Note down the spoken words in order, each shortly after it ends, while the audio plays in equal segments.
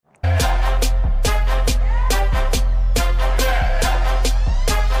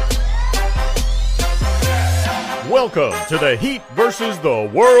Welcome to the Heat versus the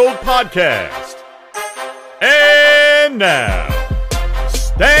World podcast. And now,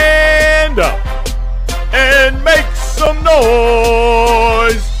 stand up and make some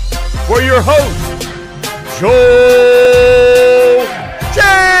noise for your host, Joel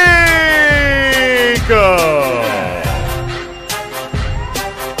Jacob.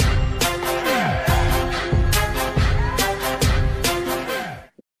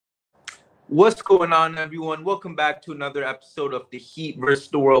 What's going on, everyone? Welcome back to another episode of the Heat vs.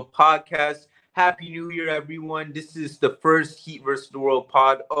 the World podcast. Happy New Year, everyone. This is the first Heat vs. the World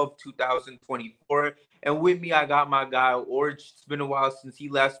pod of 2024. And with me, I got my guy, Orch. It's been a while since he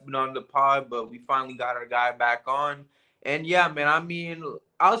last been on the pod, but we finally got our guy back on. And yeah, man, I mean,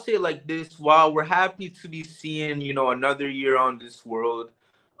 I'll say it like this. While we're happy to be seeing, another year on this world,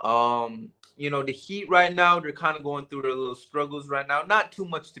 the Heat right now, they're kind of going through their little struggles right now. Not too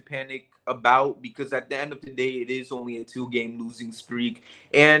much to panic about, because at the end of the day, it is only a 2-game losing streak.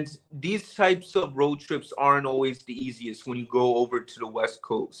 And these types of road trips aren't always the easiest when you go over to the West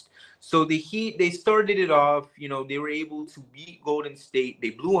Coast. So the Heat, they started it off, they were able to beat Golden State. They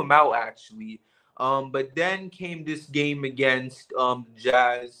blew them out, actually. But then came this game against the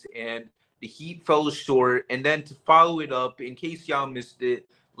Jazz, and the Heat fell short. And then to follow it up, in case y'all missed it,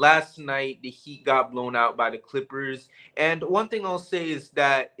 last night, the Heat got blown out by the Clippers. And one thing I'll say is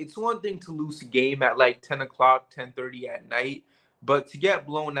that it's one thing to lose a game at like 10 o'clock, 10:30 at night. But to get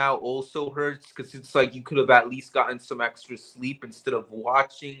blown out also hurts, because it's like you could have at least gotten some extra sleep instead of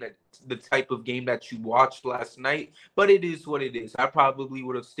watching the type of game that you watched last night. But it is what it is. I probably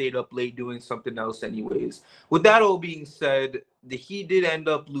would have stayed up late doing something else anyways. With that all being said, the Heat did end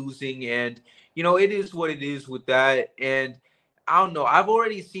up losing. And, it is what it is with that. And I don't know. I've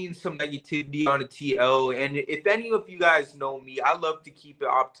already seen some negativity on the TL, and if any of you guys know me, I love to keep it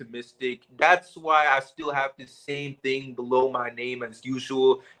optimistic. That's why I still have the same thing below my name as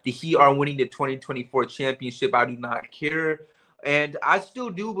usual. The Heat are winning the 2024 championship. I do not care. And I still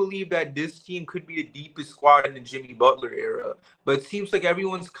do believe that this team could be the deepest squad in the Jimmy Butler era. But it seems like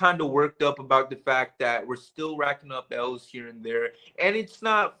everyone's kind of worked up about the fact that we're still racking up L's here and there. And it's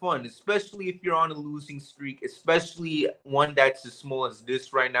not fun, especially if you're on a losing streak, especially one that's as small as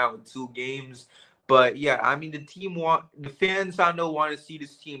this right now in 2 games. But yeah, I mean, the fans I know want to see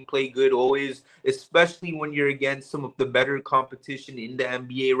this team play good always, especially when you're against some of the better competition in the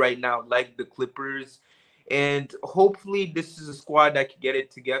NBA right now, like the Clippers. And hopefully this is a squad that can get it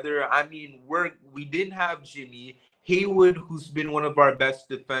together. I mean, we didn't have Jimmy Hayward, who's been one of our best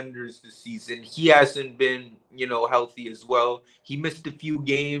defenders this season. He hasn't been, healthy as well. He missed a few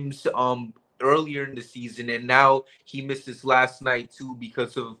games earlier in the season, and now he missed his last night too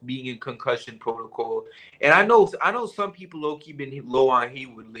because of being in concussion protocol. And I know some people low-key been low on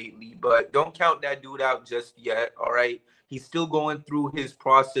Hayward lately, but don't count that dude out just yet. All right. He's still going through his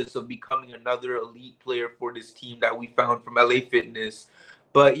process of becoming another elite player for this team that we found from LA Fitness.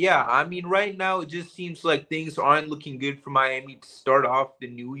 But yeah, I mean, right now it just seems like things aren't looking good for Miami to start off the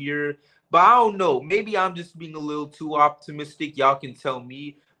new year. But I don't know. Maybe I'm just being a little too optimistic. Y'all can tell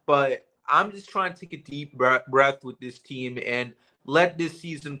me. But I'm just trying to take a deep breath with this team and let this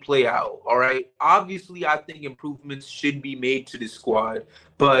season play out, all right? Obviously, I think improvements should be made to the squad,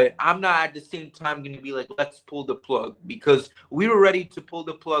 but I'm not at the same time going to be like, let's pull the plug, because we were ready to pull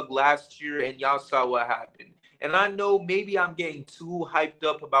the plug last year, and y'all saw what happened. And I know maybe I'm getting too hyped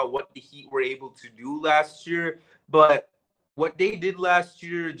up about what the Heat were able to do last year, but what they did last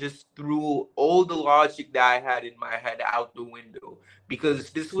year just threw all the logic that I had in my head out the window, because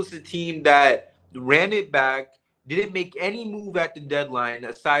this was a team that ran it back, didn't make any move at the deadline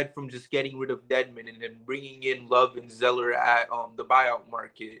aside from just getting rid of Dedmon and then bringing in Love and Zeller at the buyout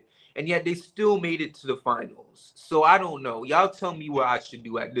market. And yet they still made it to the finals. So I don't know. Y'all tell me what I should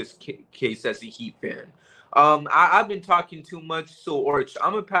do at this case as a Heat fan. I've been talking too much. So, Orch,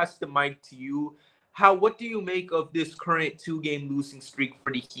 I'm going to pass the mic to you. What do you make of this current 2-game losing streak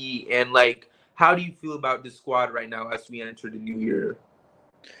for the Heat? And, how do you feel about this squad right now as we enter the new year?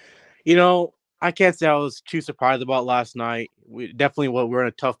 I can't say I was too surprised about last night. We're in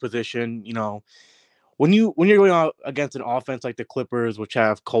a tough position. When you're going out against an offense like the Clippers, which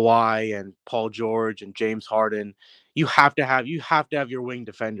have Kawhi and Paul George and James Harden, you have to have your wing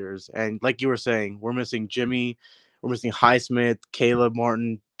defenders. And like you were saying, we're missing Jimmy, we're missing Highsmith, Caleb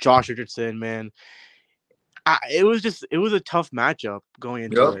Martin, Josh Richardson. Man, it was a tough matchup going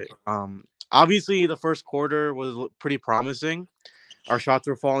into it. Obviously, the first quarter was pretty promising. Our shots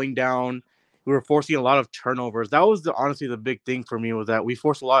were falling down. We were forcing a lot of turnovers. That was honestly the big thing for me, was that we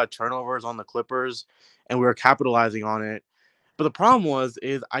forced a lot of turnovers on the Clippers, and we were capitalizing on it. But the problem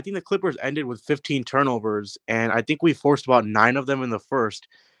is I think the Clippers ended with 15 turnovers, and I think we forced about 9 of them in the first.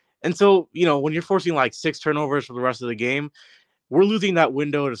 And so, when you're forcing like 6 turnovers for the rest of the game, we're losing that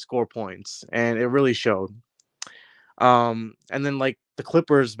window to score points, and it really showed. And then like the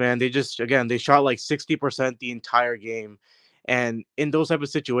Clippers, man, they shot like 60% the entire game. And in those type of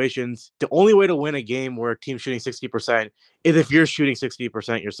situations, the only way to win a game where a team's shooting 60% is if you're shooting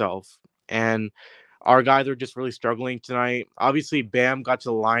 60% yourself. And our guys are just really struggling tonight. Obviously, Bam got to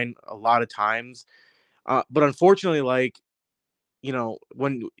the line a lot of times. But unfortunately, like,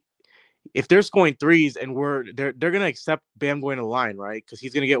 when if they're scoring threes and they're gonna accept Bam going to the line, right? Because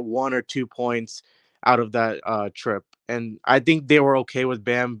he's gonna get 1 or 2 points out of that trip. And I think they were okay with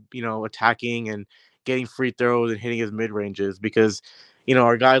Bam, attacking and getting free throws and hitting his mid ranges because,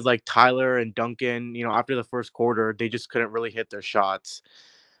 our guys like Tyler and Duncan, after the first quarter, they just couldn't really hit their shots.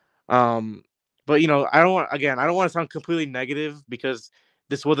 But I don't want to sound completely negative because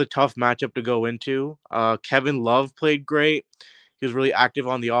this was a tough matchup to go into. Kevin Love played great. He was really active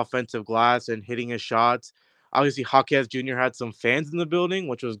on the offensive glass and hitting his shots. Obviously, Jaquez Jr. had some fans in the building,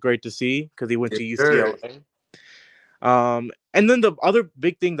 which was great to see because he went to Sure. UCLA. And then the other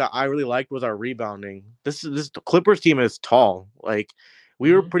big thing that I really liked was our rebounding. The Clippers team is tall. Like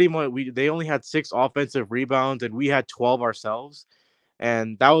we were pretty much they only had 6 offensive rebounds and we had 12 ourselves.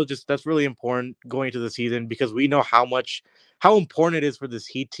 And that's really important going into the season because we know how important it is for this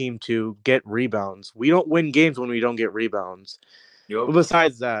Heat team to get rebounds. We don't win games when we don't get rebounds. Yep. But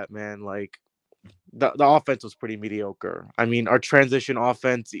besides that, man, like the offense was pretty mediocre. I mean, our transition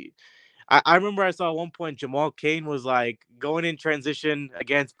offense. I remember I saw at one point Jamal Cain was like going in transition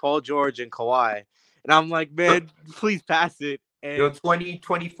against Paul George and Kawhi, and I'm like, man, please pass it. And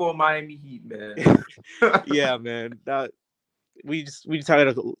 2024 Miami Heat, man. yeah, man, we just had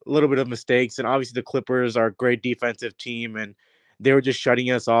a little bit of mistakes, and obviously the Clippers are a great defensive team, and they were just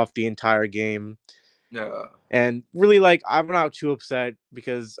shutting us off the entire game. Yeah. And really, like, I'm not too upset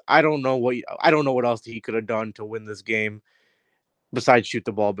because I don't know what else he could have done to win this game besides shoot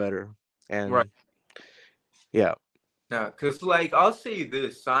the ball better. And right. Yeah. Yeah, because like I'll say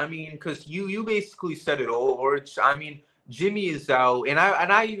this, I mean, because you basically said it all, Orch. I mean, Jimmy is out, and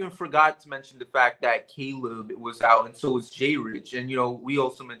I even forgot to mention the fact that Caleb was out, and so was Jay Rich, and we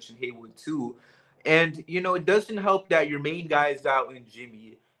also mentioned Haywood too, and it doesn't help that your main guy is out in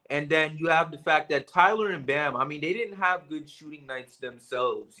Jimmy, and then you have the fact that Tyler and Bam, I mean, they didn't have good shooting nights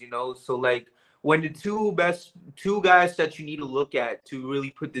themselves, so like when the two guys that you need to look at to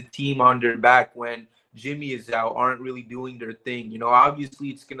really put the team on their back when Jimmy is out aren't really doing their thing. Obviously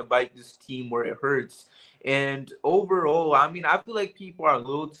it's going to bite this team where it hurts. And overall, I mean, I feel like people are a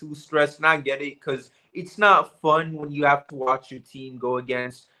little too stressed, and I get it because it's not fun when you have to watch your team go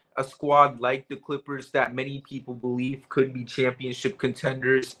against a squad like the Clippers that many people believe could be championship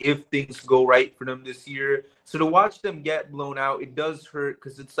contenders if things go right for them this year. So to watch them get blown out, it does hurt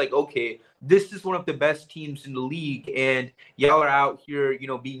because it's like, okay, this is one of the best teams in the league, and y'all are out here,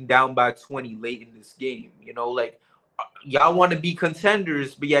 being down by 20 late in this game. Like y'all want to be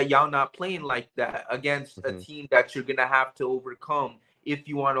contenders, but yet y'all not playing like that against a team that you're gonna have to overcome if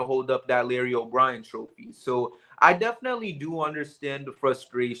you want to hold up that Larry O'Brien trophy. So I definitely do understand the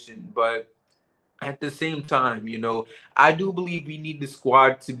frustration, but at the same time, I do believe we need the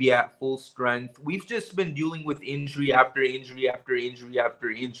squad to be at full strength. We've just been dealing with injury after injury after injury after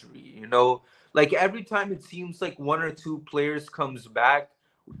injury, Like every time it seems like 1 or 2 players comes back,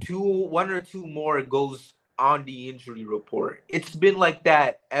 1 or 2 more goes on the injury report. It's been like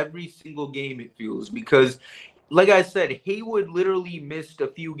that every single game, it feels, because like I said, Haywood literally missed a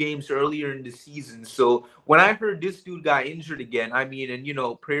few games earlier in the season. So when I heard this dude got injured again, I mean,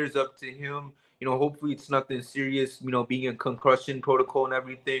 and prayers up to him. Hopefully it's nothing serious, being in concussion protocol and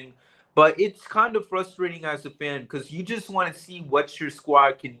everything. But it's kind of frustrating as a fan because you just want to see what your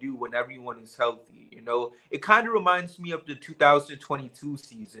squad can do when everyone is healthy. It kind of reminds me of the 2022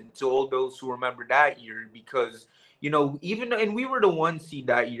 season, to all those who remember that year, because, and we were the 1 seed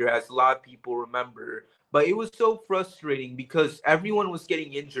that year, as a lot of people remember. But it was so frustrating because everyone was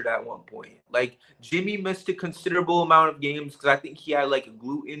getting injured at one point. Like Jimmy missed a considerable amount of games because I think he had like a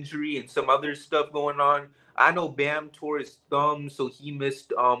glute injury and some other stuff going on. I know Bam tore his thumb, so he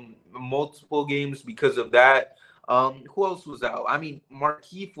missed multiple games because of that. Who else was out? I mean,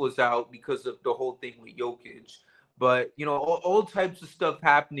 Markieff was out because of the whole thing with Jokic. But all types of stuff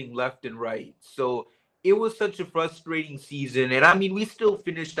happening left and right. So it was such a frustrating season. And I mean, we still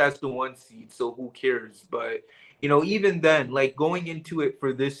finished as the 1 seed, so who cares? But, even then, like going into it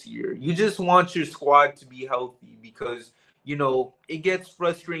for this year, you just want your squad to be healthy because, it gets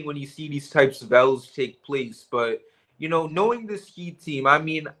frustrating when you see these types of L's take place. But, knowing this Heat team, I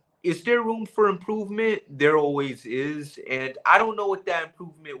mean, is there room for improvement? There always is. And I don't know what that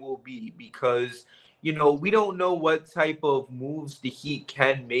improvement will be because, we don't know what type of moves the Heat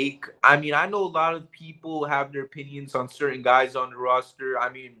can make. I mean, I know a lot of people have their opinions on certain guys on the roster. I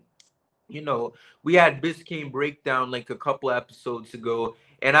mean, you know, we had Biscayne breakdown like a couple episodes ago,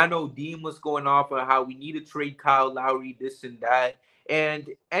 and I know Dean was going off on how we need to trade Kyle Lowry, this and that. And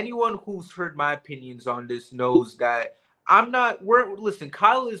anyone who's heard my opinions on this knows that I'm not. We're listen.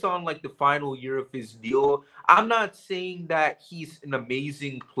 Kyle is on like the final year of his deal. I'm not saying that he's an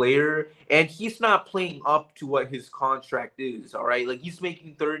amazing player, and he's not playing up to what his contract is. All right, like he's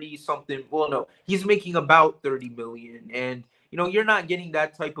making 30 something. Well, no, he's making about 30 million, and you're not getting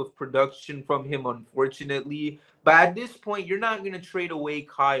that type of production from him, unfortunately. But at this point, you're not going to trade away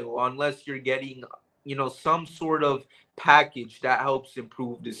Kyle unless you're getting, some sort of package that helps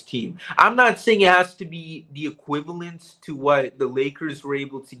improve this team. I'm not saying it has to be the equivalent to what the Lakers were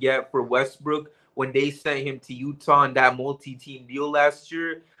able to get for Westbrook when they sent him to Utah in that multi-team deal last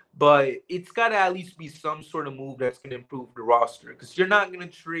year. But it's got to at least be some sort of move that's going to improve the roster because you're not going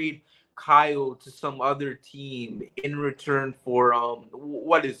to trade Kyle to some other team in return for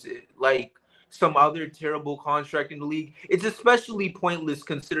what is it, like some other terrible contract in the league. It's especially pointless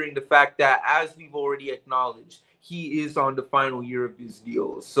considering the fact that, as we've already acknowledged, he is on the final year of his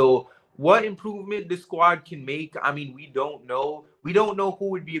deal. So what improvement the squad can make, I mean, we don't know. We don't know who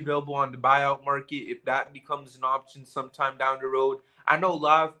would be available on the buyout market if that becomes an option sometime down the road. I know a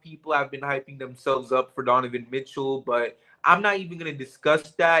lot of people have been hyping themselves up for Donovan Mitchell, but I'm not even going to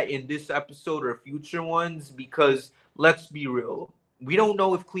discuss that in this episode or future ones because let's be real. We don't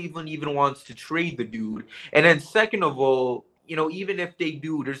know if Cleveland even wants to trade the dude. And then, second of all, even if they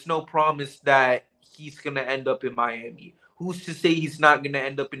do, there's no promise that he's going to end up in Miami. Who's to say he's not going to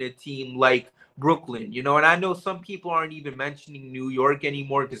end up in a team like Brooklyn? And I know some people aren't even mentioning New York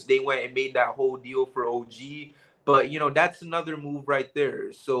anymore because they went and made that whole deal for OG. But, that's another move right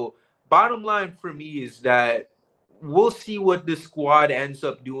there. So, bottom line for me is that we'll see what the squad ends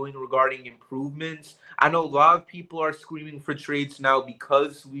up doing regarding improvements. I know a lot of people are screaming for trades now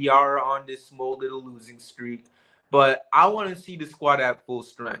because we are on this small little losing streak, but I want to see the squad at full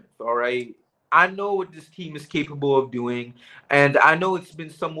strength. All right. I know what this team is capable of doing, and I know it's been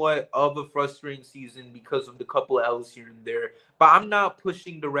somewhat of a frustrating season because of the couple L's here and there, but I'm not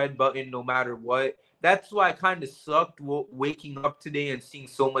pushing the red button no matter what. That's why I kind of sucked waking up today and seeing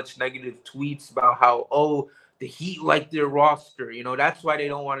so much negative tweets about how, oh, the Heat like their roster. That's why they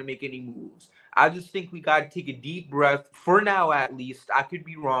don't want to make any moves. I just think we got to take a deep breath for now, at least. I could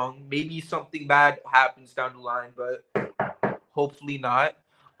be wrong. Maybe something bad happens down the line, but hopefully not.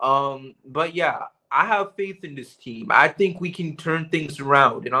 But yeah, I have faith in this team. I think we can turn things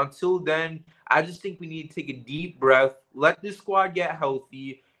around. And until then, I just think we need to take a deep breath, let this squad get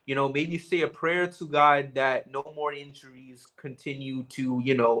healthy. Maybe say a prayer to God that no more injuries continue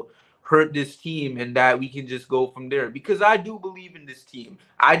to, hurt this team and that we can just go from there. Because I do believe in this team.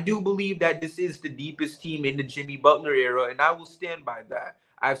 I do believe that this is the deepest team in the Jimmy Butler era, and I will stand by that.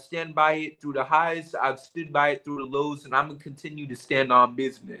 I've stand by it through the highs, I've stood by it through the lows, and I'm going to continue to stand on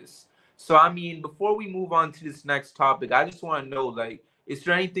business. So, I mean, before we move on to this next topic, I just want to know, like, is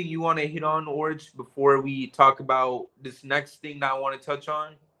there anything you want to hit on, Orge, before we talk about this next thing that I want to touch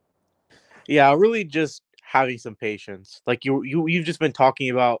on? Yeah, really just having some patience. Like you've just been talking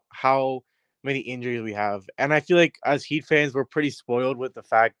about how many injuries we have. And I feel like as Heat fans, we're pretty spoiled with the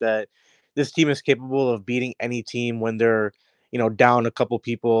fact that this team is capable of beating any team when they're, down a couple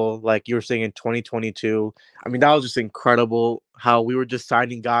people, like you were saying in 2022. I mean, that was just incredible how we were just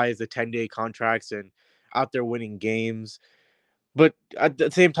signing guys to 10-day contracts and out there winning games. But at the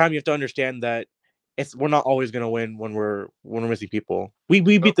same time, you have to understand that we're not always gonna win when we're missing people. We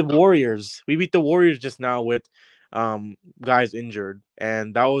beat the Warriors. We beat the Warriors just now with guys injured,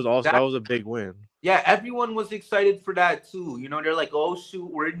 and that was a big win. Yeah, everyone was excited for that too. They're like, oh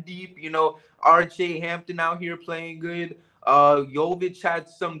shoot, we're deep. RJ Hampton out here playing good. Jovic had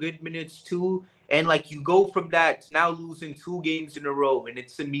some good minutes too. And like you go from that to now losing 2 games in a row, and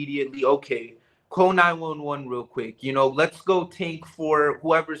it's immediately okay. Call 911 real quick. Let's go tank for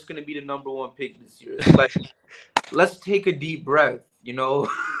whoever's gonna be the #1 pick this year. Like, let's take a deep breath.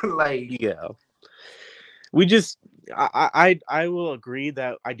 Like, yeah. We just I will agree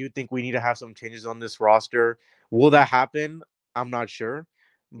that I do think we need to have some changes on this roster. Will that happen? I'm not sure.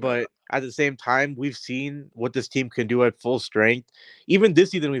 But at the same time, we've seen what this team can do at full strength. Even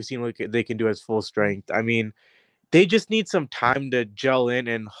this season, we've seen what they can do at full strength. I mean, they just need some time to gel in,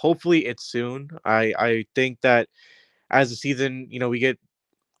 and hopefully it's soon. I think that as the season, we get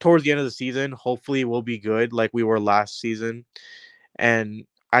towards the end of the season, hopefully we'll be good like we were last season. And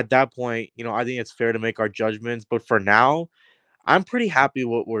at that point, I think it's fair to make our judgments. But for now, I'm pretty happy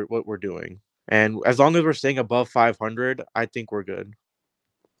what we're doing. And as long as we're staying above 500, I think we're good.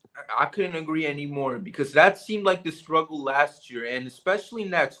 I couldn't agree anymore because that seemed like the struggle last year, and especially in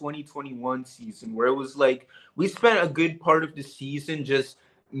that 2021 season where it was like we spent a good part of the season just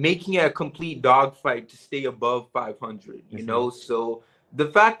making it a complete dogfight to stay above 500, So the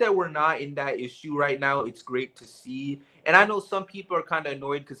fact that we're not in that issue right now, it's great to see. And I know some people are kind of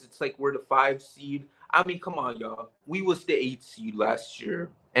annoyed because it's like we're the 5 seed. I mean, come on, y'all. We was the 8 seed last year,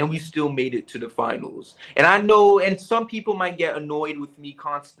 and we still made it to the finals. And I know, and some people might get annoyed with me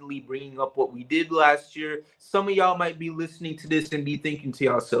constantly bringing up what we did last year. Some of y'all might be listening to this and be thinking to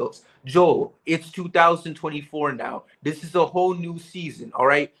yourselves, Joel, it's 2024 now. This is a whole new season, all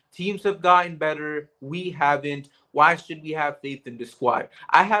right? Teams have gotten better. We haven't. Why should we have faith in this squad?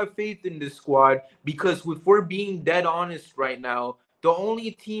 I have faith in this squad because if we're being dead honest right now, the only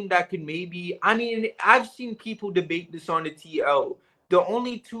team that could maybe, I mean, I've seen people debate this on the TL. The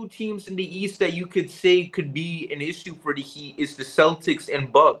only 2 teams in the East that you could say could be an issue for the Heat is the Celtics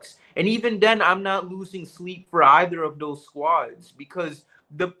and Bucks. And even then, I'm not losing sleep for either of those squads because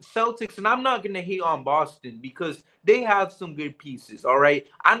the Celtics, and I'm not going to hate on Boston because they have some good pieces, all right?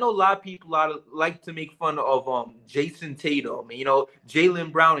 I know a lot of people like to make fun of Jason Tatum,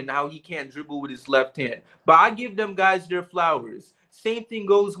 Jaylen Brown and how he can't dribble with his left hand. But I give them guys their flowers. Same thing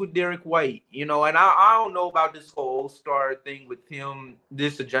goes with Derek White, and I don't know about this whole all-star thing with him,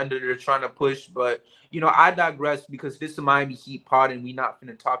 this agenda they're trying to push, but, I digress because this is a Miami Heat pod and we're not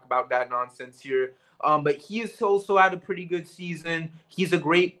going to talk about that nonsense here. But he has also had a pretty good season. He's a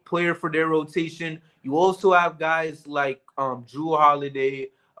great player for their rotation. You also have guys like Drew Holiday.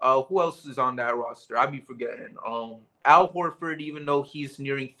 Who else is on that roster? I'd be forgetting. Al Horford, even though he's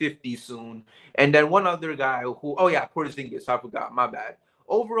nearing 50 soon. And then one other guy Porzingis. I forgot. My bad.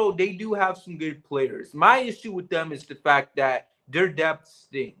 Overall, they do have some good players. My issue with them is the fact that their depth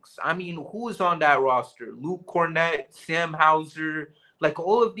stinks. I mean, who is on that roster? Luke Cornett, Sam Hauser, like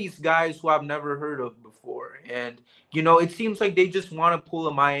all of these guys who I've never heard of before. And, it seems like they just want to pull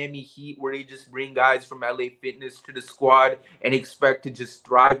a Miami Heat where they just bring guys from LA Fitness to the squad and expect to just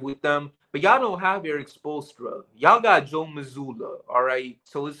thrive with them. But y'all don't have Eric Spoelstra. Y'all got Joe Mazzulla, all right?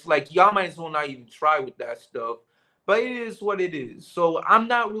 So it's like y'all might as well not even try with that stuff. But it is what it is. So I'm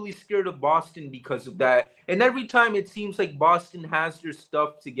not really scared of Boston because of that. And every time it seems like Boston has their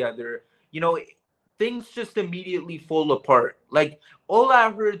stuff together, things just immediately fall apart. Like all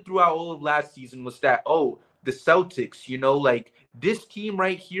I heard throughout all of last season was that, the Celtics, like this team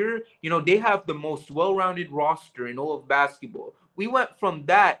right here, they have the most well-rounded roster in all of basketball. We went from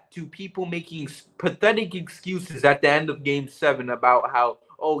that to people making pathetic excuses at the end of Game 7 about how,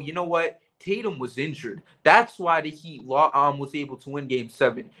 you know what? Tatum was injured. That's why the Heat was able to win Game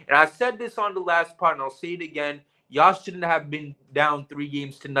 7. And I said this on the last part, and I'll say it again. Y'all shouldn't have been down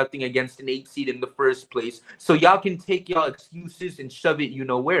 3-0 against an 8 seed in the first place. So y'all can take y'all excuses and shove it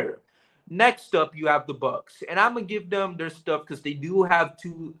where. Next up, you have the Bucks. And I'm going to give them their stuff because they do have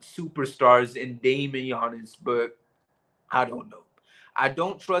 2 superstars in Dame and Giannis. But I don't know. I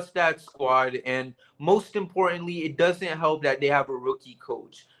don't trust that squad. And most importantly, it doesn't help that they have a rookie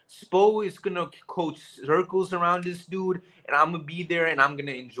coach. Spo is going to coach circles around this dude, and I'm going to be there, and I'm going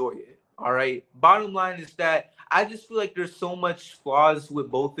to enjoy it. All right? Bottom line is that I just feel like there's so much flaws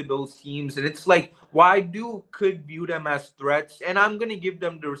with both of those teams, and it's like, I could view them as threats, and I'm going to give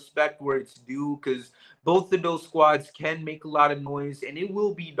them the respect where it's due because both of those squads can make a lot of noise, and it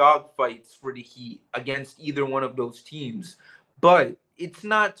will be dogfights for the Heat against either one of those teams. But it's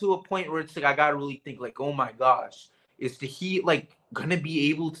not to a point where it's like I got to really think like, oh my gosh, is the Heat like gonna be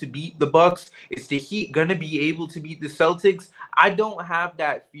able to beat the Bucks? Is the Heat gonna be able to beat the Celtics? I don't have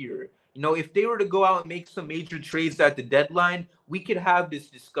that fear. If they were to go out and make some major trades at the deadline, we could have this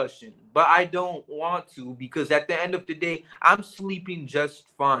discussion. But I don't want to because at the end of the day, I'm sleeping just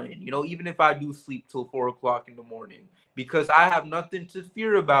fine. Even if I do sleep till 4 o'clock in the morning, because I have nothing to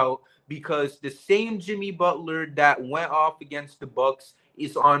fear about because the same Jimmy Butler that went off against the Bucks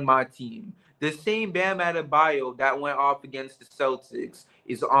is on my team. The same Bam Adebayo that went off against the Celtics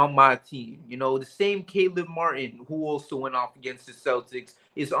is on my team. The same Caleb Martin, who also went off against the Celtics,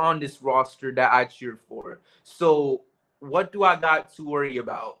 is on this roster that I cheer for. So what do I got to worry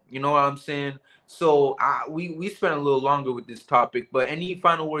about? You know what I'm saying? So we spent a little longer with this topic, but any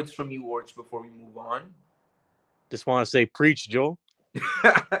final words from you, Orch, before we move on? Just want to say, preach, Joel.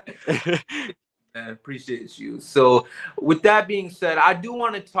 man. Appreciate you. So, with that being said, I do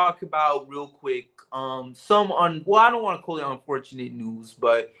want to talk about real quick I don't want to call it unfortunate news,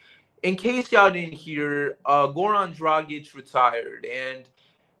 but in case y'all didn't hear, Goran Dragic retired, and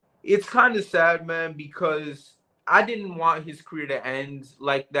it's kind of sad, man, because I didn't want his career to end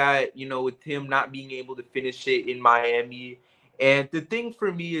like that, with him not being able to finish it in Miami. And the thing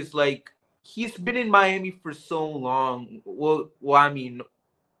for me is like he's been in Miami for so long. Well,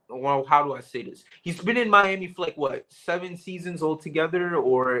 how do I say this? He's been in Miami for like what, 7 seasons altogether,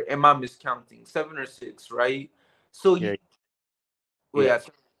 or am I miscounting? 7 or 6, right? So Yeah, well, yeah. yeah,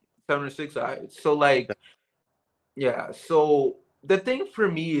 7 or 6. All right. So like, yeah. So the thing for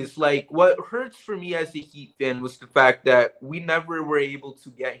me is like what hurts for me as a Heat fan was the fact that we never were able to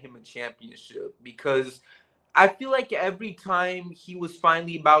get him a championship, because I feel like every time he was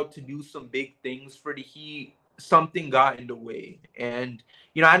finally about to do some big things for the Heat, something got in the way. And,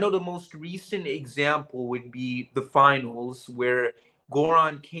 I know the most recent example would be the finals, where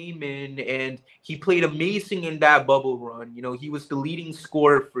Goran came in and he played amazing in that bubble run. He was the leading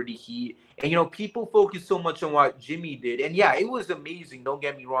scorer for the Heat. And, people focus so much on what Jimmy did. And yeah, it was amazing. Don't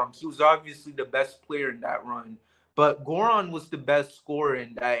get me wrong. He was obviously the best player in that run. But Goran was the best scorer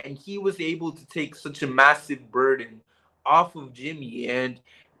in that, and he was able to take such a massive burden off of Jimmy. And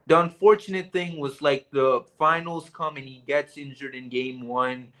the unfortunate thing was like the finals come and he gets injured in game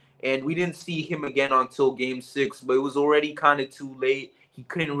 1, and we didn't see him again until game 6. But it was already kind of too late. He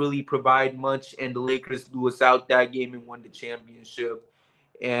couldn't really provide much, and the Lakers blew us out that game and won the championship.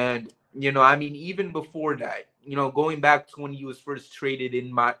 And I mean, even before that, going back to when he was first traded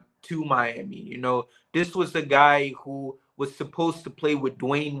to Miami, this was a guy who was supposed to play with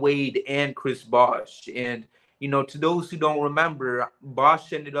Dwayne Wade and Chris Bosh. And to those who don't remember,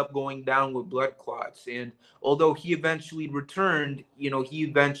 Bosh ended up going down with blood clots. And although he eventually returned, he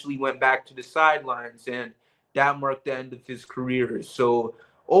eventually went back to the sidelines, and that marked the end of his career. So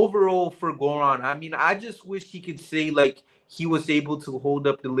overall for Goran, I mean, I just wish he could say like he was able to hold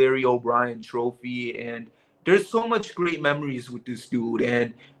up the Larry O'Brien trophy. And there's so much great memories with this dude.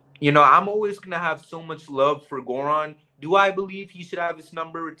 And, I'm always going to have so much love for Goran. Do I believe he should have his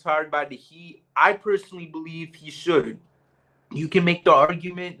number retired by the Heat? I personally believe he should. You can make the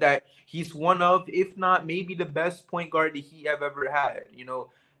argument that he's one of, if not maybe the best point guard that he have ever had.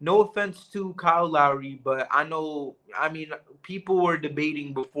 No offense to Kyle Lowry, but I mean, people were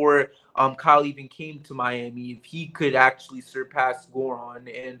debating before Kyle even came to Miami if he could actually surpass Goran.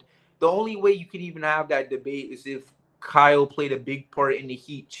 And the only way you could even have that debate is if Kyle played a big part in the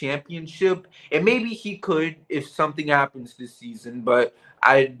Heat championship. And maybe he could if something happens this season, but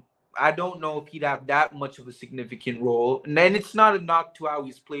I don't know if he'd have that much of a significant role. And then it's not a knock to how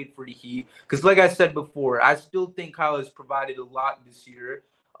he's played for the Heat, because like I said before, I still think Kyle has provided a lot this year.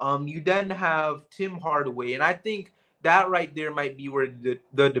 You then have Tim Hardaway, and I think that right there might be where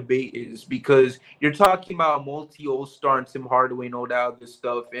the debate is, because you're talking about a multi All-Star and Tim Hardaway and all that other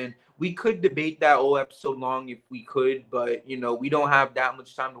stuff, and we could debate that all episode long if we could, but we don't have that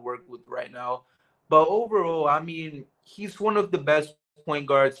much time to work with right now. But overall, I mean, he's one of the best point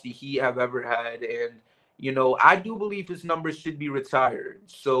guards the Heat have ever had. And, I do believe his numbers should be retired.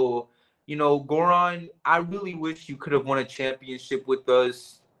 So, Goran, I really wish you could have won a championship with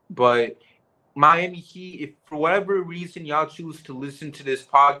us. But Miami Heat, if for whatever reason y'all choose to listen to this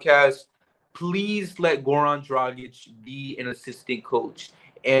podcast, please let Goran Dragic be an assistant coach.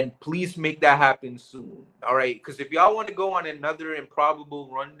 And please make that happen soon. All right. Because if y'all want to go on another improbable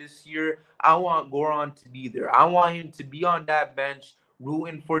run this year, I want Goran to be there. I want him to be on that bench,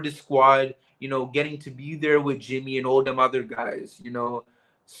 rooting for the squad, getting to be there with Jimmy and all them other guys.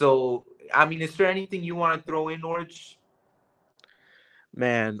 So, I mean, is there anything you want to throw in, Norwich?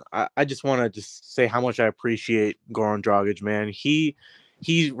 Man, I just want to just say how much I appreciate Goran Dragic, man. He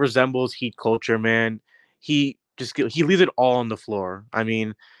resembles Heat culture, man. He leaves it all on the floor. I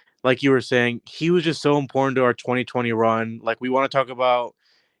mean, like you were saying, he was just so important to our 2020 run. Like we want to talk about,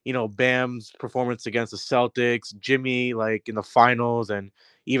 Bam's performance against the Celtics, Jimmy like in the finals, and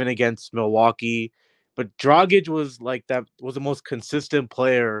even against Milwaukee. But Dragic was the most consistent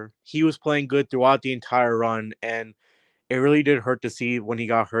player. He was playing good throughout the entire run, and it really did hurt to see when he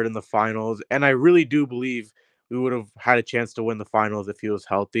got hurt in the finals. And I really do believe we would have had a chance to win the finals if he was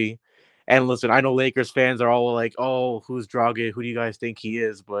healthy. And listen, I know Lakers fans are all like, "Oh, who's Dragic? Who do you guys think he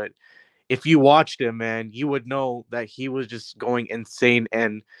is?" But if you watched him, man, you would know that he was just going insane.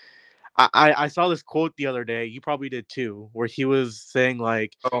 And I saw this quote the other day. You probably did too, where he was saying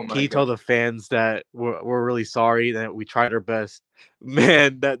like, Oh "Can my you tell God. the fans that we're really sorry that we tried our best?"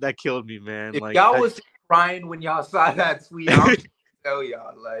 Man, that killed me, man. If Like y'all that. was crying when y'all saw that tweet, I'm trying to tell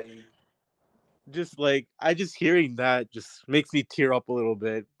y'all, like, just like I just hearing that just makes me tear up a little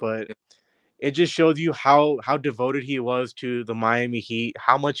bit, but it just shows you how devoted he was to the Miami Heat,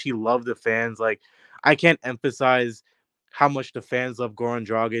 how much he loved the fans. Like I can't emphasize how much the fans love Goran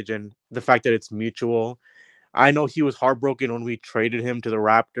Dragic and the fact that it's mutual. I know he was heartbroken when we traded him to the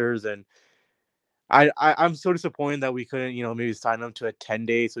Raptors, and I'm so disappointed that we couldn't, maybe sign him to a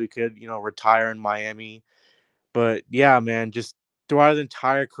 10-day so he could, retire in Miami. But yeah, man, just throughout his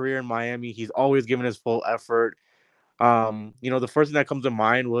entire career in Miami, he's always given his full effort. The first thing that comes to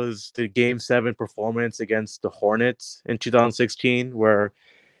mind was the Game 7 performance against the Hornets in 2016, where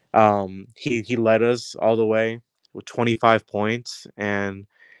he led us all the way with 25 points. And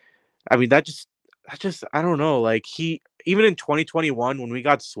I mean that just I don't know, like he even in 2021 when we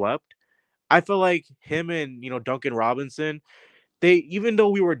got swept, I feel like him and Duncan Robinson, they even though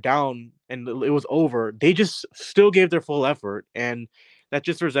we were down and it was over, they just still gave their full effort, and that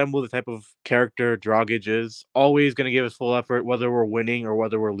just resembles the type of character Dragic is. Always going to give his full effort, whether we're winning or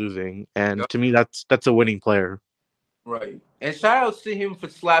whether we're losing. And Yep. to me, that's a winning player. Right. And shout outs to him for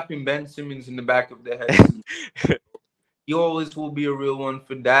slapping Ben Simmons in the back of the head. He always will be a real one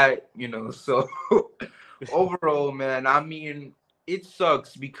for that, So overall, man, I mean, it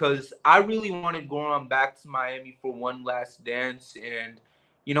sucks because I really wanted Goran back to Miami for one last dance. And,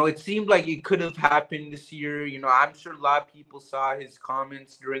 it seemed like it could have happened this year. I'm sure a lot of people saw his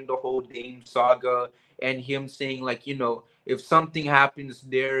comments during the whole Dame saga and him saying, like, if something happens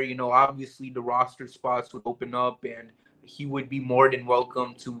there, obviously the roster spots would open up and he would be more than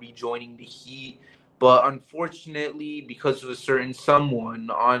welcome to rejoining the Heat. But unfortunately, because of a certain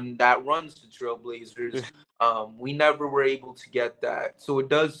someone on that runs the Trailblazers, we never were able to get that. So it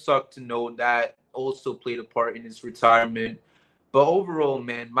does suck to know that also played a part in his retirement. But overall,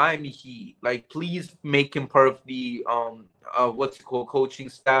 man, Miami Heat, like, please make him part of the what's it called, coaching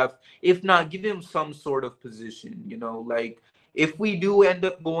staff. If not, give him some sort of position. Like if we do end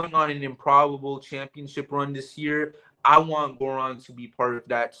up going on an improbable championship run this year, I want Goran to be part of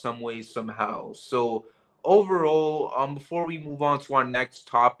that some way, somehow. So overall, before we move on to our next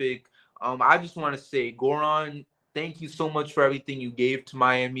topic, I just want to say, Goran, thank you so much for everything you gave to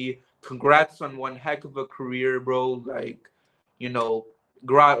Miami. Congrats on one heck of a career, bro. Like,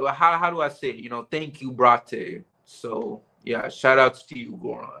 how do I say it? Thank you, Brate. So yeah, shout outs to you,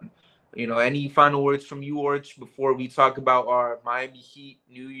 Goran. Any final words from you, Orch, before we talk about our Miami Heat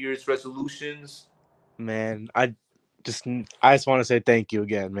New Year's resolutions? Man, I just want to say thank you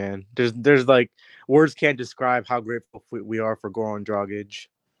again, man. There's like words can't describe how grateful we are for Goran Dragic.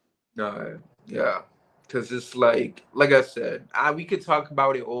 Yeah, because it's like I said, we could talk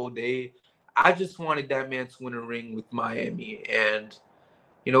about it all day. I just wanted that man to win a ring with Miami, and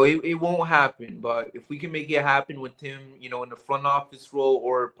it won't happen. But if we can make it happen with him, in the front office role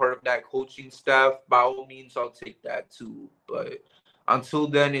or part of that coaching staff, by all means, I'll take that too. But until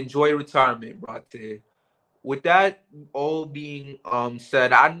then, enjoy retirement, Brate. With that all being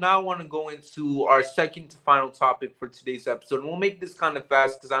said, I now want to go into our second to final topic for today's episode. And we'll make this kind of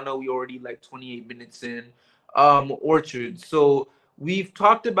fast because I know we already like 28 minutes in. Orchard. So we've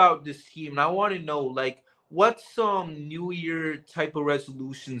talked about this team, and I want to know, like, what's some New Year type of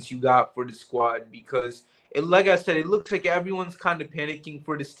resolutions you got for the squad? Because like I said, it looks like everyone's kind of panicking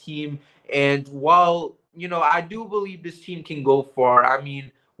for this team. And while I do believe this team can go far, I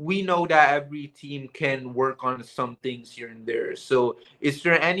mean, we know that every team can work on some things here and there. So, is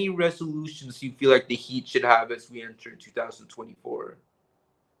there any resolutions you feel like the Heat should have as we enter 2024?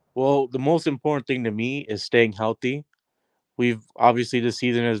 Well, the most important thing to me is staying healthy. We've obviously this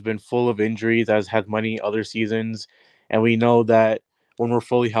season has been full of injuries, as had many other seasons, and we know that when we're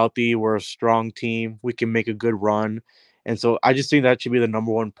fully healthy, we're a strong team. We can make a good run, and so I just think that should be the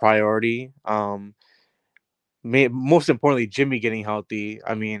number one priority. Most importantly, Jimmy getting healthy.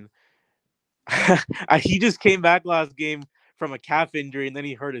 I mean, he just came back last game from a calf injury, and then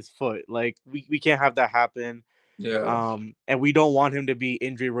he hurt his foot. Like we can't have that happen. Yeah. And we don't want him to be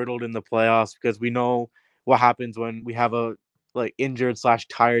injury riddled in the playoffs because we know what happens when we have a like injured /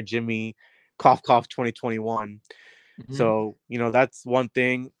 tired Jimmy, cough 2021. Mm-hmm. So that's one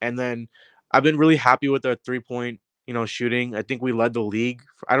thing. And then I've been really happy with our 3-point shooting. I think we led the league.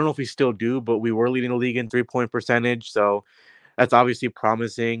 I don't know if we still do, but we were leading the league in 3-point percentage. So that's obviously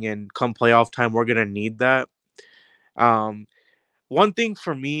promising. And come playoff time, we're gonna need that. Um, One thing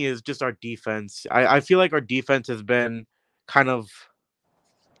for me is just our defense. I feel like our defense has been kind of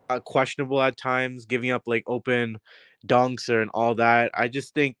questionable at times, giving up like open dunks and all that. I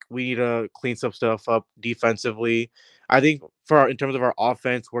just think we need to clean some stuff up defensively. I think in terms of our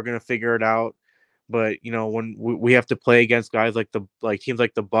offense, we're gonna figure it out. But when we have to play against guys like teams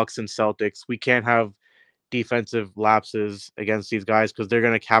like the Bucks and Celtics, we can't have defensive lapses against these guys because they're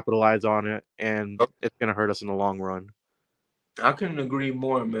going to capitalize on it, and it's going to hurt us in the long run. I couldn't agree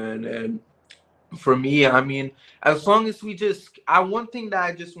more, man. And for me, I mean, as long as one thing that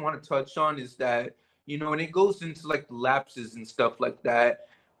I just want to touch on is that, when it goes into like the lapses and stuff like that,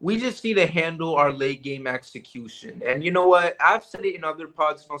 we just need to handle our late game execution. And you know what? I've said it in other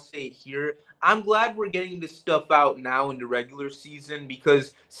pods, and I'll say it here. I'm glad we're getting this stuff out now in the regular season,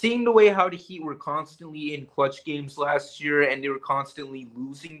 because seeing the way how the Heat were constantly in clutch games last year and they were constantly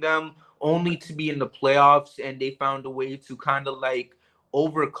losing them only to be in the playoffs, and they found a way to kind of like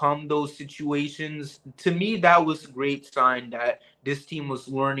overcome those situations. To me, that was a great sign that this team was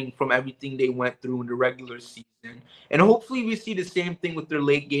learning from everything they went through in the regular season. And hopefully we see the same thing with their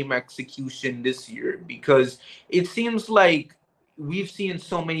late game execution this year, because it seems like we've seen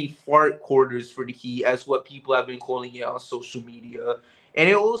so many fart quarters for the Heat, as what people have been calling it on social media. And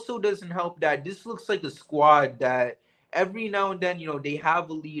it also doesn't help that this looks like a squad that every now and then, they have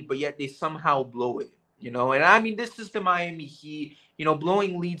a lead, but yet they somehow blow it. And I mean, this is the Miami Heat.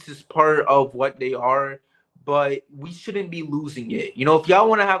 Blowing leads is part of what they are, but we shouldn't be losing it. If y'all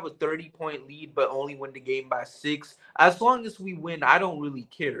want to have a 30-point lead but only win the game by 6, as long as we win, I don't really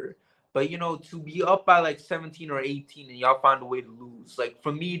care. But, to be up by like 17 or 18 and y'all find a way to lose, like,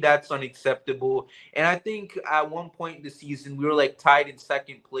 for me, that's unacceptable. And I think at one point in the season, we were like tied in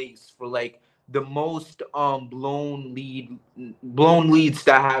second place for like the most blown leads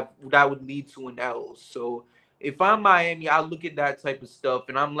that would lead to an L. So if I'm Miami, I look at that type of stuff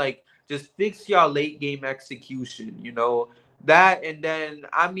and I'm like, just fix y'all late game execution, that. And then,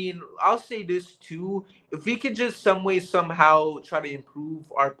 I mean, I'll say this too. If we could just some way, somehow try to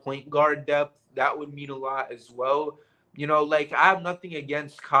improve our point guard depth, that would mean a lot as well. Like, I have nothing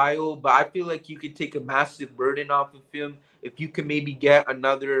against Kyle, but I feel like you could take a massive burden off of him if you can maybe get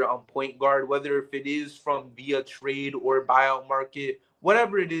another point guard, whether if it is from via trade or buyout market,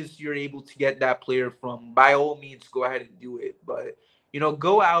 whatever it is you're able to get that player from, by all means, go ahead and do it. But,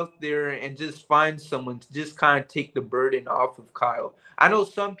 go out there and just find someone to just kind of take the burden off of Kyle. I know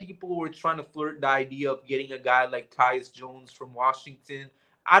some people were trying to flirt the idea of getting a guy like Tyus Jones from Washington.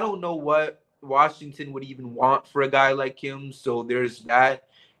 I don't know what Washington would even want for a guy like him. So there's that.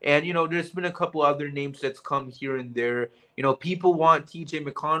 And, there's been a couple other names that's come here and there. People want TJ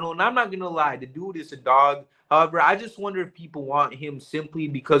McConnell, and I'm not going to lie, the dude is a dog. However, I just wonder if people want him simply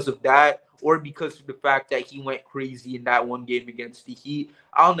because of that, or because of the fact that he went crazy in that one game against the Heat.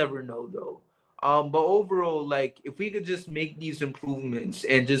 I'll never know, though. But overall, like, if we could just make these improvements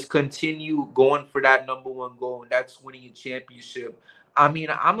and just continue going for that number one goal, and that's winning a championship, I mean,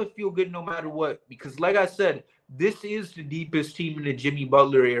 I'm going to feel good no matter what. Because, like I said, this is the deepest team in the Jimmy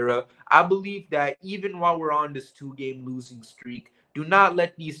Butler era. I believe that even while we're on this 2-game losing streak, do not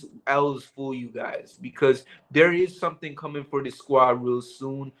let these L's fool you guys, because there is something coming for the squad real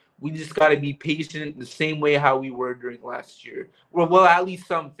soon. We just got to be patient the same way how we were during last year. Well, at least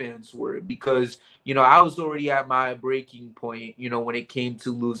some fans were, because, I was already at my breaking point, when it came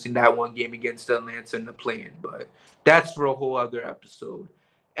to losing that one game against Atlanta in the play-in. But that's for a whole other episode.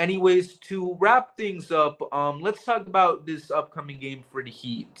 Anyways, to wrap things up, let's talk about this upcoming game for the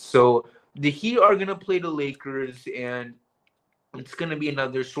Heat. So the Heat are going to play the Lakers, and it's going to be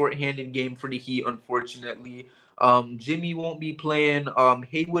another shorthanded game for the Heat, unfortunately. Jimmy won't be playing.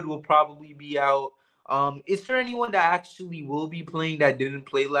 Haywood will probably be out. Is there anyone that actually will be playing that didn't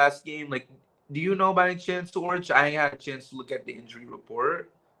play last game? Like, do you know by any chance, George? I ain't had a chance to look at the injury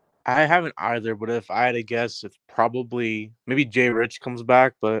report. I haven't either, but if I had to guess, it's probably maybe Jay Rich comes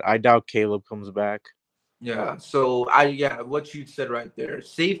back, but I doubt Caleb comes back. Yeah, so what you said right there.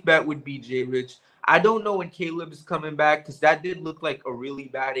 Safe bet would be Jay Rich. I don't know when Caleb is coming back, because that did look like a really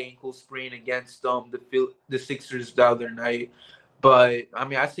bad ankle sprain against the Sixers the other night. But I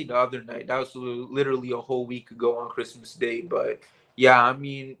mean, I say the other night. That was literally a whole week ago on Christmas Day. But yeah, I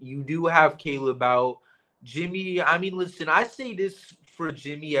mean, you do have Caleb out. Jimmy, I mean, listen, I say this for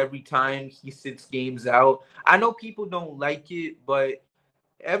Jimmy every time he sits games out. I know people don't like it, but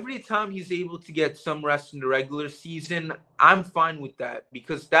every time he's able to get some rest in the regular season, I'm fine with that,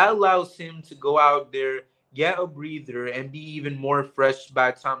 because that allows him to go out there, get a breather, and be even more fresh by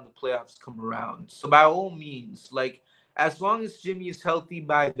the time the playoffs come around. So by all means, like, as long as Jimmy is healthy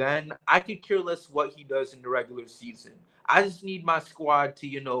by then, I could care less what he does in the regular season. I just need my squad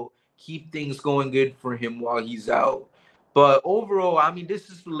to, keep things going good for him while he's out. But overall, I mean,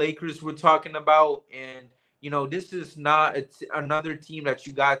 this is the Lakers we're talking about, and this is not another team that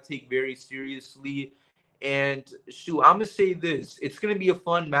you got to take very seriously. And shoot, I'm gonna say this: it's gonna be a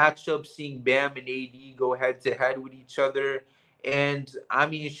fun matchup seeing Bam and AD go head to head with each other. And I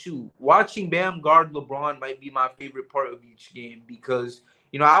mean, shoot, watching Bam guard LeBron might be my favorite part of each game because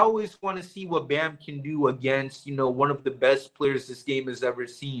I always want to see what Bam can do against one of the best players this game has ever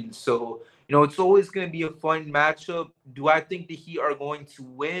seen. So it's always going to be a fun matchup. Do I think the Heat are going to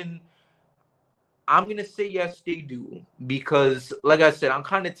win? I'm going to say yes, they do. Because, like I said, I'm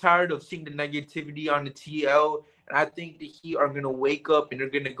kind of tired of seeing the negativity on the TL. And I think the Heat are going to wake up and they're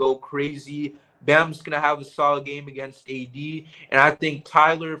going to go crazy. Bam's going to have a solid game against AD. And I think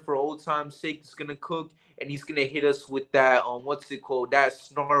Tyler, for old time's sake, is going to cook. And he's going to hit us with that, what's it called? That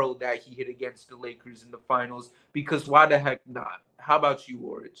snarl that he hit against the Lakers in the finals. Because why the heck not? How about you,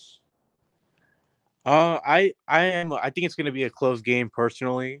 Orange? I think it's going to be a close game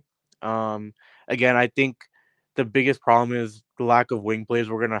personally. Again, I think the biggest problem is the lack of wing plays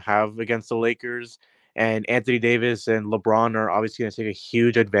we're going to have against the Lakers, and Anthony Davis and LeBron are obviously going to take a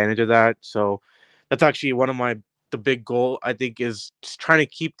huge advantage of that. So that's actually one of the big goal, I think, is just trying to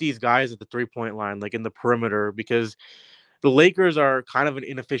keep these guys at the 3-point line, like in the perimeter, because the Lakers are kind of an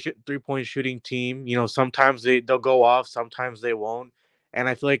inefficient 3-point shooting team. Sometimes they'll go off, sometimes they won't. And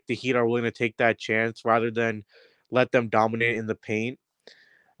I feel like the Heat are willing to take that chance rather than let them dominate in the paint.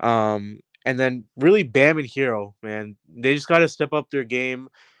 And then really Bam and Hero, man, they just got to step up their game.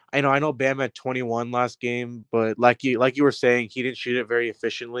 I know Bam had 21 last game, but like you were saying, he didn't shoot it very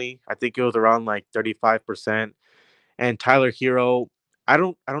efficiently. I think it was around like 35%. And Tyler Hero, I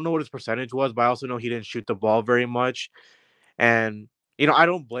don't know what his percentage was, but I also know he didn't shoot the ball very much. And I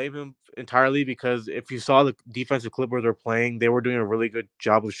don't blame him entirely, because if you saw the defensive Clippers were playing, they were doing a really good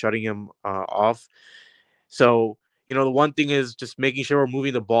job of shutting him off. So the one thing is just making sure we're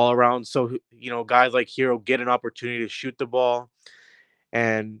moving the ball around, so guys like Hero get an opportunity to shoot the ball.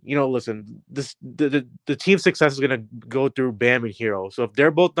 And listen, the team's success is going to go through Bam and Hero. So if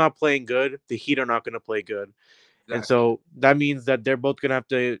they're both not playing good, the Heat are not going to play good. Exactly. And so that means that they're both going to have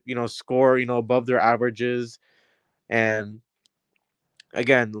to score above their averages. And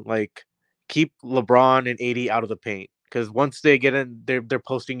again, like, keep LeBron and AD out of the paint, because once they get in, they're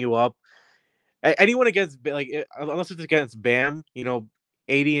posting you up. Anyone against, like, unless it's against Bam, AD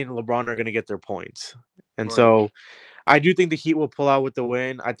and LeBron are going to get their points. And right. So I do think the Heat will pull out with the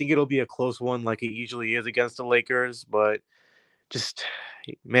win. I think it'll be a close one, like it usually is against the Lakers, but just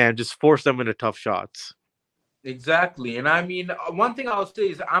force them into tough shots. Exactly. And I mean, one thing I'll say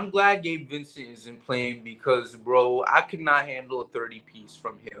is I'm glad Gabe Vincent isn't playing, because, bro, I could not handle a 30-piece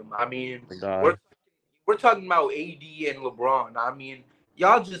from him. I mean, we're talking about AD and LeBron. I mean,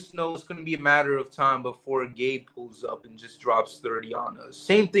 y'all just know it's going to be a matter of time before Gabe pulls up and just drops 30 on us.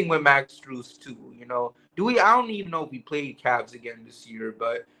 Same thing with Max Strus, too. I don't even know if we played Cavs again this year,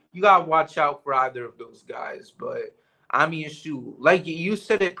 but you got to watch out for either of those guys. But, I mean, shoot, like you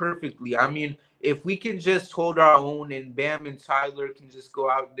said it perfectly. I mean, if we can just hold our own and Bam and Tyler can just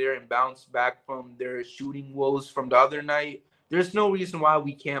go out there and bounce back from their shooting woes from the other night, there's no reason why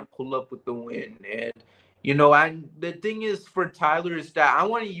we can't pull up with the win. And, the thing is for Tyler is that I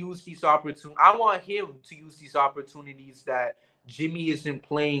want to use these opportunities. I want him to use these opportunities that Jimmy isn't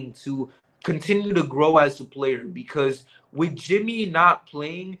playing to continue to grow as a player, because with Jimmy not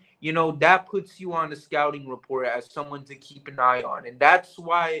playing, that puts you on the scouting report as someone to keep an eye on. And that's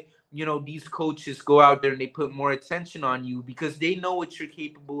why these coaches go out there and they put more attention on you, because they know what you're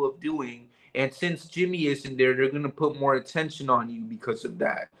capable of doing. And since Jimmy isn't there, they're going to put more attention on you because of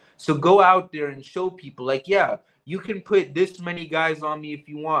that. So go out there and show people, like, yeah, you can put this many guys on me if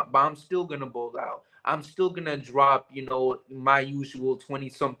you want, but I'm still going to bowl out. I'm still going to drop, my usual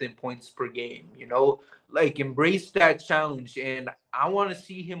 20-something points per game, like, embrace that challenge. And I want to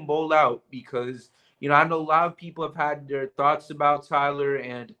see him bowl out, because, I know a lot of people have had their thoughts about Tyler,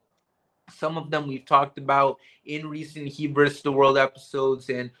 and some of them we've talked about in recent Heat vs. the World episodes.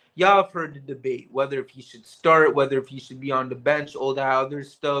 And y'all have heard the debate, whether if he should start, whether if he should be on the bench, all that other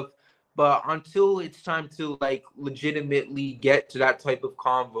stuff. But until it's time to, like, legitimately get to that type of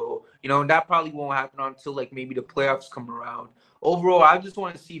convo, and that probably won't happen until, like, maybe the playoffs come around. Overall, I just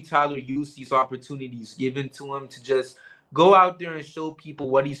want to see Tyler use these opportunities given to him to just go out there and show people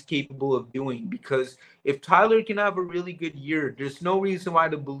what he's capable of doing. Because if Tyler can have a really good year, there's no reason why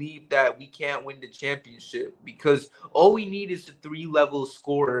to believe that we can't win the championship, because all we need is a 3-level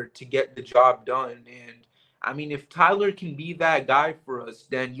scorer to get the job done. And I mean, if Tyler can be that guy for us,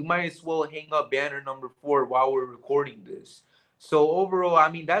 then you might as well hang up banner number 4 while we're recording this. So overall, I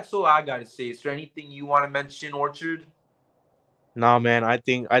mean, that's all I got to say. Is there anything you want to mention, Orchard? No, man, I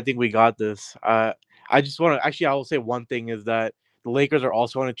think we got this. I just want to, actually, I will say one thing is that The Lakers are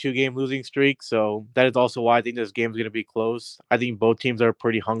also on a 2-game losing streak, so that is also why I think this game's going to be close. I think both teams are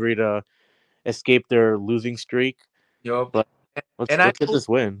pretty hungry to escape their losing streak. Yup. But let's get this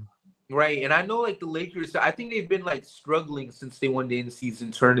win. Right, and I know like the Lakers, I think they've been like struggling since they won the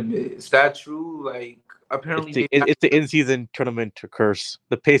in-season tournament. Is that true? Like apparently it's the in-season tournament curse.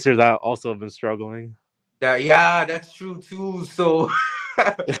 The Pacers also have been struggling. Yeah, that's true too. So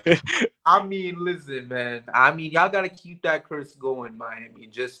I mean, listen, man. I mean, y'all gotta keep that curse going, Miami.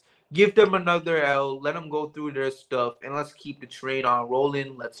 Just give them another L, let them go through their stuff, and let's keep the train on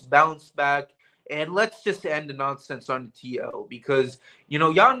rolling. Let's bounce back. And let's just end the nonsense on the TL because,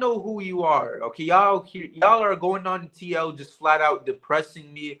 y'all know who you are. Okay, y'all are going on the TL just flat out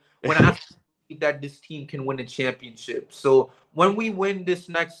depressing me when I think that this team can win a championship. So when we win this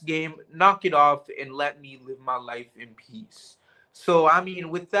next game, knock it off and let me live my life in peace. So, I mean,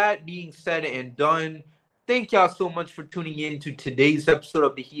 with that being said and done, thank y'all so much for tuning in to today's episode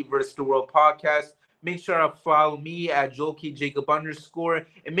of the Heat vs. the World podcast. Make sure to follow me at JoelKJacob_,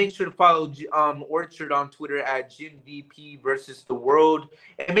 and make sure to follow Orchard on Twitter at JimDP versus the World.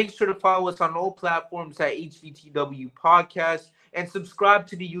 And make sure to follow us on all platforms at HVTW Podcast. And subscribe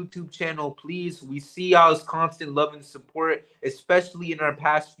to the YouTube channel, please. We see y'all's constant love and support, especially in our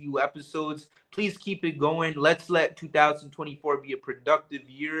past few episodes. Please keep it going. Let's let 2024 be a productive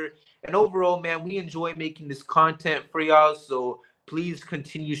year. And overall, man, we enjoy making this content for y'all. So please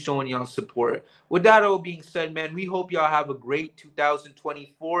continue showing y'all support. With that all being said, man, we hope y'all have a great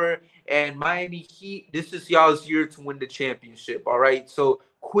 2024. And Miami Heat, this is y'all's year to win the championship, all right? So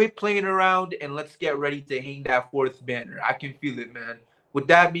quit playing around and let's get ready to hang that fourth banner. I can feel it, man. With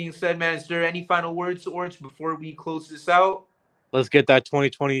that being said, man, is there any final words, Orange, before we close this out? Let's get that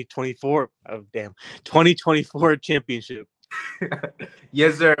 2024 championship.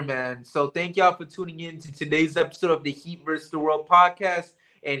 Yes, sir, man. So thank y'all for tuning in to today's episode of the Heat vs. the World podcast,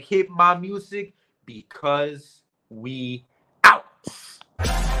 and hit my music because we out.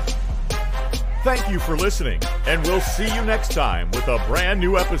 Thank you for listening, and we'll see you next time with a brand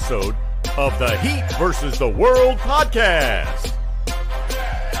new episode of the Heat vs. the World podcast.